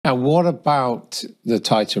And what about the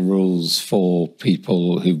tighter rules for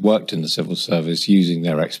people who've worked in the civil service using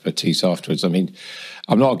their expertise afterwards? I mean,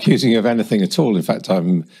 I'm not accusing you of anything at all. In fact, I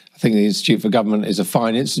think the Institute for Government is a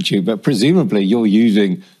fine institute, but presumably you're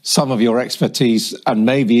using some of your expertise and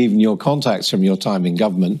maybe even your contacts from your time in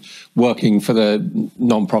government working for the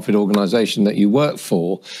non-profit organisation that you work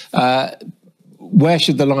for. Where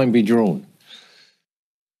should the line be drawn?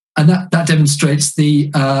 And that demonstrates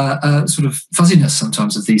the sort of fuzziness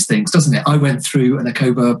sometimes of these things, doesn't it? I went through an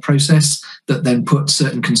ACOBA process that then put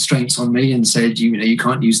certain constraints on me and said, you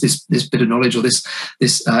can't use this bit of knowledge or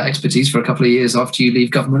this expertise for a couple of years after you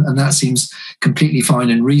leave government, and that seems completely fine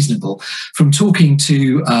and reasonable. From talking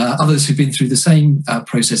to others who've been through the same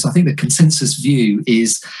process, I think the consensus view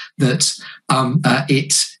is that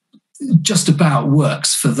it just about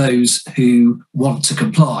works for those who want to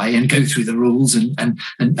comply and go through the rules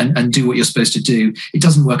and do what you're supposed to do. It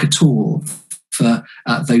doesn't work at all for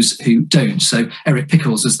those who don't. So Eric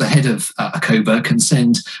Pickles, as the head of ACOBA, can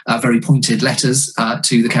send very pointed letters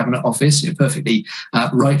to the Cabinet Office, perfectly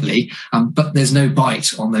rightly, but there's no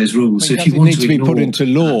bite on those rules. So if you want to be put into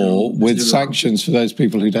law with sanctions for those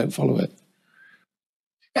people who don't follow it.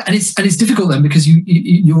 Yeah, and it's difficult then because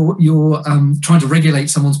you're trying to regulate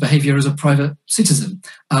someone's behaviour as a private citizen,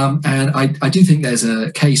 and I do think there's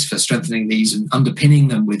a case for strengthening these and underpinning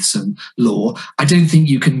them with some law. I don't think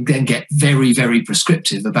you can then get very, very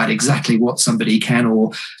prescriptive about exactly what somebody can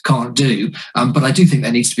or can't do, but I do think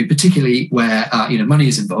there needs to be, particularly where money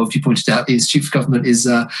is involved. You pointed out the Institute for Government is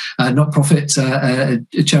a not-profit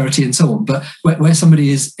charity and so on, but where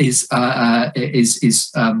somebody is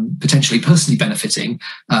potentially personally benefiting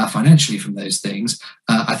financially from those things,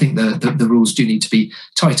 I think the rules do need to be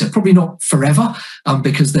tighter. Probably not forever,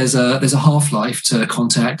 because there's a half-life to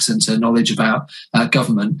contacts and to knowledge about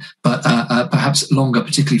government, but perhaps longer,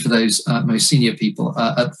 particularly for those most senior people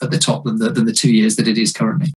at the top than the 2 years that it is currently.